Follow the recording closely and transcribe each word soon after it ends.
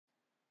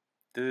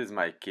This is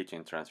my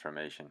kitchen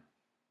transformation.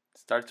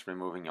 Starts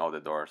removing all the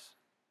doors.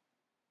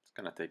 It's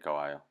gonna take a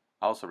while.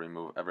 Also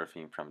remove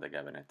everything from the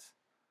cabinets.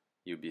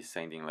 You'll be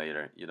sanding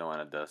later, you don't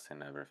want to dust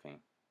and everything.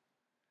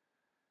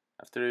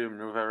 After you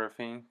remove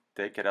everything,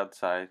 take it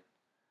outside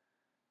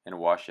and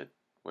wash it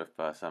with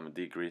some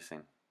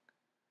degreaser.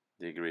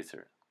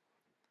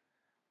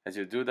 As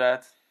you do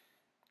that,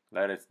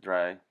 let it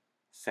dry,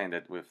 sand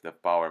it with the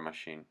power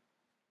machine.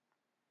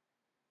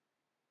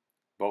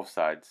 Both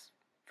sides,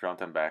 front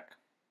and back.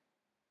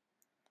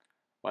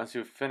 Once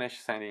you finish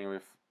sanding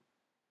with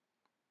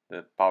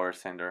the power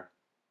sander,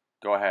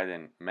 go ahead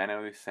and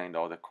manually sand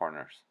all the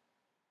corners.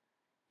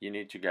 You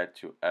need to get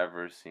to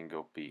every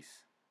single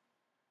piece.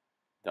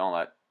 Don't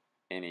let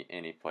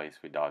any place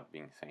without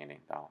being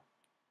sanding down.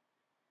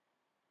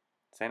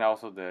 Sand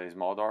also the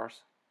small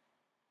doors.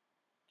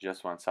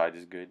 Just one side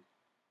is good.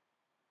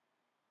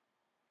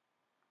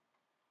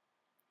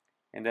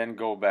 And then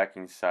go back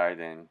inside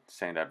and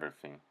sand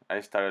everything.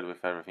 I started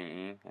with everything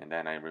in, and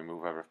then I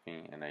remove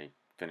everything and I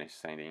finish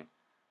sanding.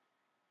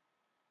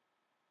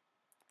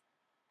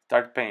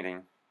 Start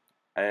painting.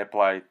 I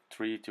apply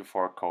 3 to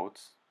 4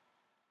 coats,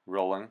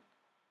 rolling.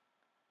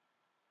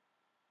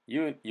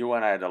 You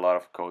want to add a lot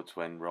of coats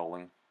when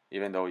rolling,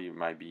 even though you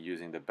might be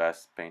using the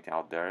best paint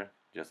out there,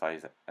 just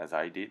as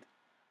I did.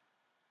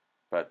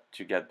 But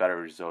to get better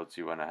results,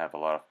 you want to have a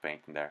lot of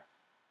paint in there.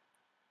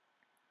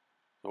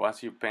 So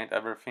once you paint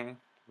everything,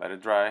 let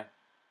it dry.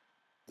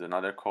 Do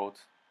another coat.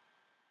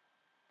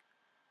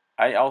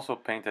 I also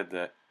painted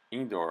the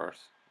indoors,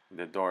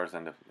 the doors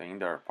and the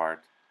indoor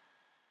part.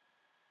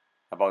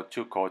 About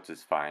 2 coats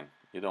is fine.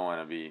 You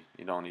don't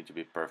need to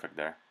be perfect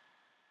there.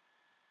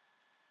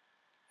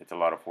 It's a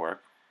lot of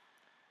work.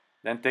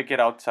 Then take it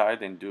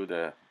outside and do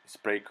the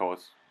spray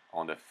coats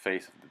on the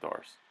face of the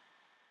doors.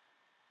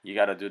 You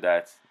gotta do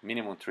that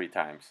minimum 3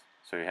 times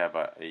so you have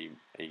a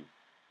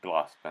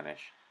gloss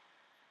finish.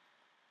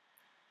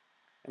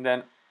 And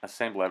then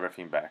assemble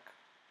everything back.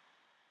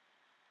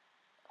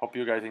 Hope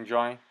you guys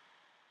enjoy.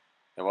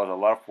 It was a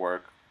lot of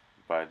work,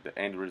 but the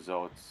end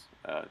results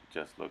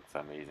just looks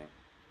amazing.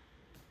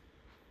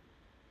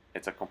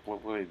 It's a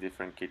completely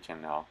different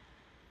kitchen now.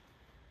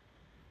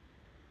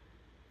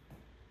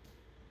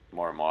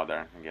 More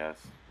modern, I guess.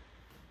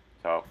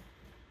 So,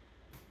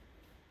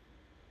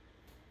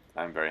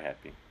 I'm very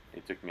happy.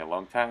 It took me a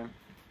long time,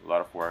 a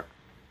lot of work,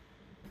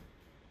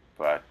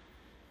 but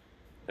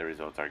the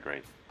results are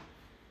great.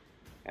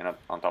 And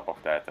on top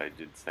of that, I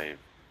did save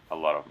a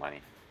lot of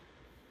money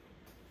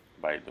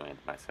by doing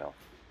it myself.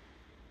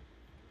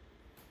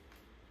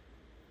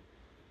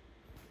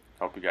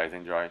 Hope you guys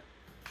enjoy.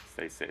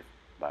 Stay safe.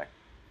 Bye.